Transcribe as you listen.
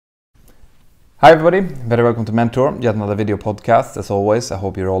Hi everybody, very welcome to Mentour, yet another video podcast. As always, I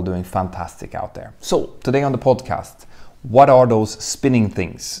hope you're all doing fantastic out there. So, today on the podcast, what are those spinning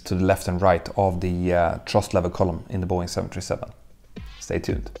things to the left and right of the thrust lever column in the Boeing 737? Stay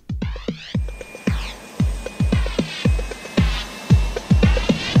tuned.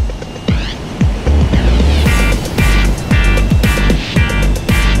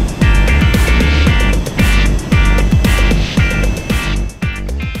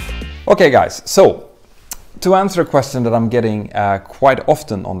 Okay guys, so to answer a question that I'm getting quite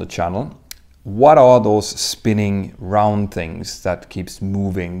often on the channel, what are those spinning round things that keeps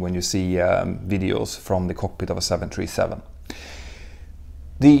moving when you see videos from the cockpit of a 737?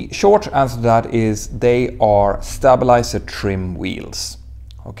 The short answer to that is they are stabilizer trim wheels.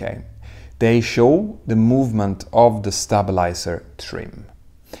 Okay, they show the movement of the stabilizer trim.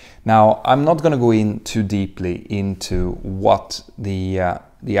 Now, I'm not going to go in too deeply into what the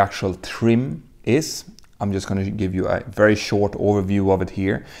actual trim is. I'm just going to give you a very short overview of it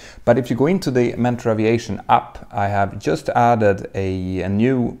here. But if you go into the Mentour Aviation app, I have just added a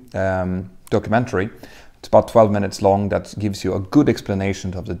new documentary. It's about 12 minutes long that gives you a good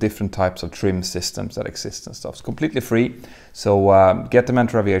explanation of the different types of trim systems that exist and stuff. It's completely free. So get the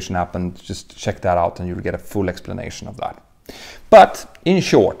Mentour Aviation app and just check that out and you'll get a full explanation of that. But in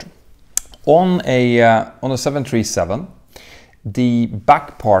short, on a 737, the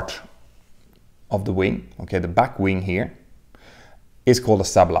back part of the wing, okay, the back wing here, is called a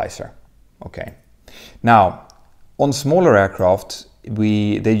stabilizer. Okay. Now, on smaller aircraft,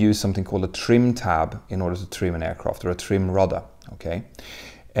 they use something called a trim tab in order to trim an aircraft, or a trim rudder. Okay.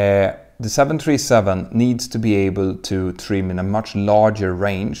 The 737 needs to be able to trim in a much larger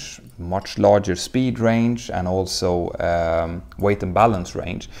range, much larger speed range, and also weight and balance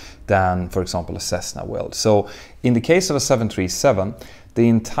range than, for example, a Cessna will. So in the case of a 737, the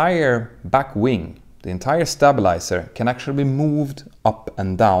entire back wing, the entire stabilizer can actually be moved up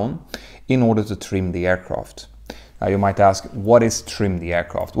and down in order to trim the aircraft. Now you might ask, what is trim the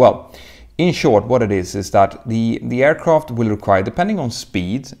aircraft? Well, in short, what it is that the aircraft will require, depending on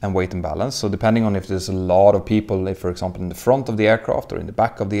speed and weight and balance, so depending on if there's a lot of people, if, for example, in the front of the aircraft or in the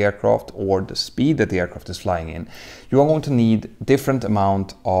back of the aircraft, or the speed that the aircraft is flying in, you are going to need different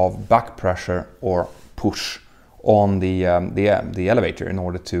amount of back pressure or push on the elevator in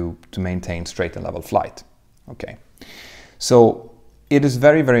order to maintain straight and level flight. Okay, so it is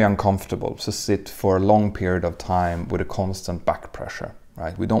very, very uncomfortable to sit for a long period of time with a constant back pressure.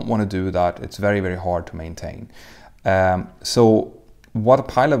 Right? We don't want to do that. It's very, very hard to maintain. So what a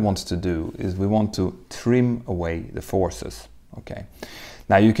pilot wants to do is we want to trim away the forces. Okay.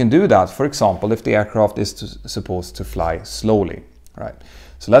 Now you can do that, for example, if the aircraft is supposed to fly slowly. Right?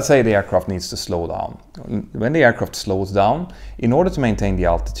 So let's say the aircraft needs to slow down. When the aircraft slows down, in order to maintain the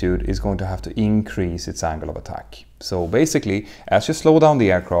altitude, it's going to have to increase its angle of attack. So basically, as you slow down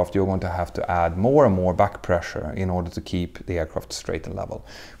the aircraft, you're going to have to add more and more back pressure in order to keep the aircraft straight and level,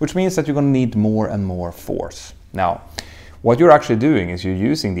 which means that you're going to need more and more force. Now, what you're actually doing is you're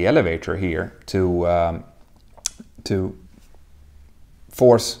using the elevator here to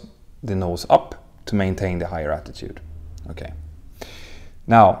force the nose up to maintain the higher attitude. Okay.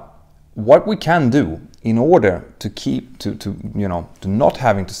 Now, what we can do in order to keep to not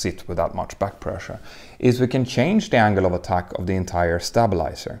having to sit with that much back pressure is we can change the angle of attack of the entire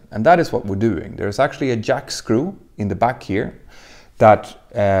stabilizer, and that is what we're doing. There's actually a jack screw in the back here that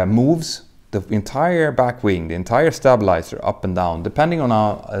moves the entire back wing, the entire stabilizer up and down, depending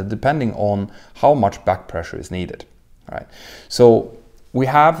on how much back pressure is needed. All right. So we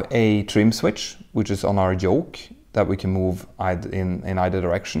have a trim switch which is on our yoke that we can move in either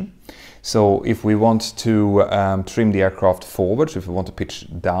direction. So if we want to trim the aircraft forward, so if we want to pitch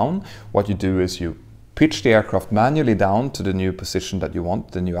down, what you do is you pitch the aircraft manually down to the new position that you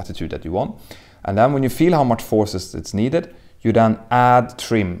want, the new attitude that you want. And then when you feel how much forces it's needed, you then add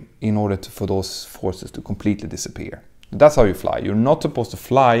trim in order for those forces to completely disappear. That's how you fly. You're not supposed to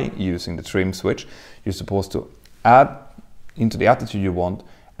fly using the trim switch. You're supposed to add into the attitude you want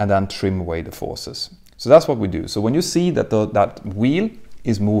and then trim away the forces. So that's what we do. So when you see that that wheel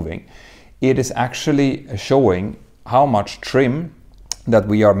is moving, it is actually showing how much trim that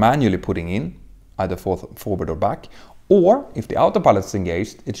we are manually putting in, either forward or back, or if the autopilot is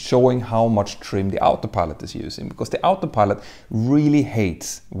engaged, it's showing how much trim the autopilot is using, because the autopilot really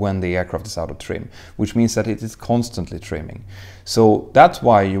hates when the aircraft is out of trim, which means that it is constantly trimming. So that's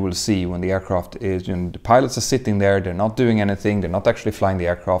why you will see when the aircraft is, the pilots are sitting there, they're not doing anything, they're not actually flying the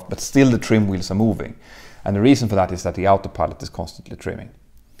aircraft, but still the trim wheels are moving. And the reason for that is that the autopilot is constantly trimming.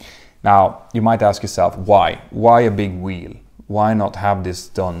 Now, you might ask yourself, why? Why a big wheel? Why not have this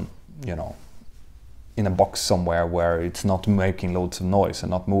done, in a box somewhere where it's not making loads of noise and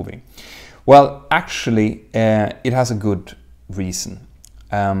not moving? Well, actually, it has a good reason.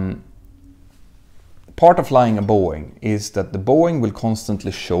 Part of flying a Boeing is that the Boeing will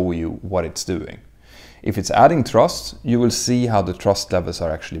constantly show you what it's doing. If it's adding thrust, you will see how the thrust levels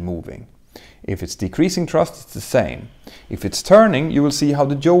are actually moving. If it's decreasing thrust, it's the same. If it's turning, you will see how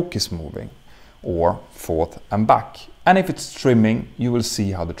the yoke is moving, or forth and back. And if it's trimming, you will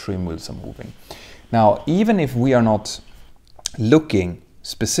see how the trim wheels are moving. Now, even if we are not looking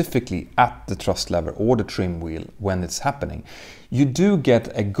specifically at the thrust lever or the trim wheel when it's happening, you do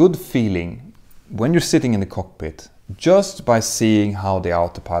get a good feeling when you're sitting in the cockpit just by seeing how the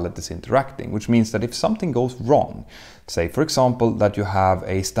autopilot is interacting, which means that if something goes wrong, say for example that you have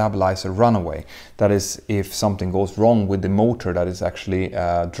a stabilizer runaway, that is if something goes wrong with the motor that is actually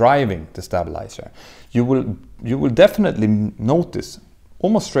driving the stabilizer, you will definitely notice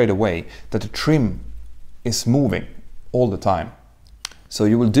almost straight away that the trim is moving all the time. So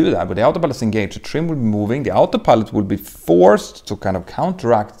you will do that, but the autopilot is engaged, the trim will be moving, the autopilot will be forced to kind of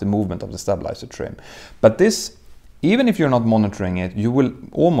counteract the movement of the stabilizer trim. But this, even if you're not monitoring it, you will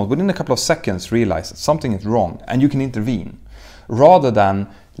almost within a couple of seconds realize that something is wrong and you can intervene. Rather than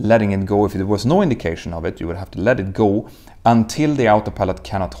letting it go, if there was no indication of it, you would have to let it go until the autopilot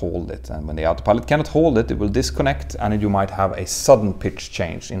cannot hold it. And when the autopilot cannot hold it, it will disconnect and you might have a sudden pitch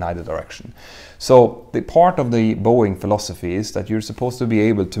change in either direction. So the part of the Boeing philosophy is that you're supposed to be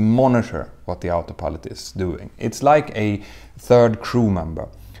able to monitor what the autopilot is doing. It's like a third crew member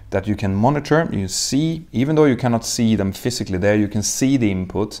that you can monitor, you see, even though you cannot see them physically there, you can see the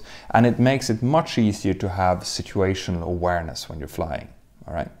inputs, and it makes it much easier to have situational awareness when you're flying,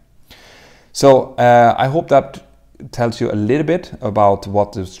 all right? So I hope that tells you a little bit about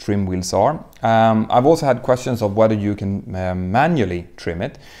what those trim wheels are. I've also had questions of whether you can manually trim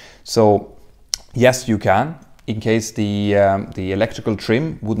it. So yes, you can, in case the electrical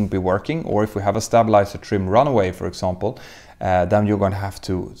trim wouldn't be working, or if we have a stabilizer trim runaway, for example, then you're going to have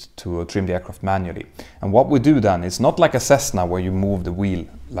to trim the aircraft manually. And what we do then is not like a Cessna where you move the wheel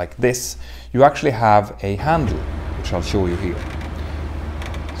like this. You actually have a handle, which I'll show you here.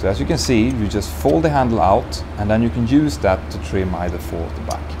 So as you can see, you just fold the handle out and then you can use that to trim either forward or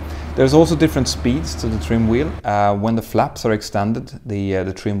back. There's also different speeds to the trim wheel. When the flaps are extended,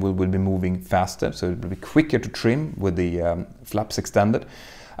 the trim wheel will be moving faster, so it will be quicker to trim with the flaps extended.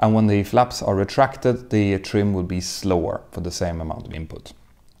 And when the flaps are retracted, the trim will be slower for the same amount of input.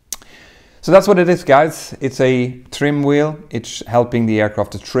 So that's what it is, guys. It's a trim wheel. It's helping the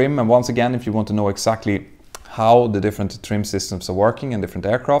aircraft to trim. And once again, if you want to know exactly how the different trim systems are working in different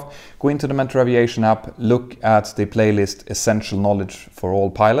aircraft, go into the Mentour Aviation app, look at the playlist Essential Knowledge for All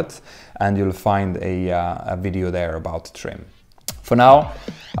Pilots, and you'll find a video there about trim. For now,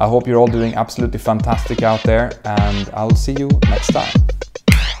 I hope you're all doing absolutely fantastic out there, and I'll see you next time.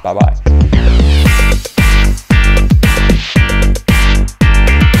 Bye-bye.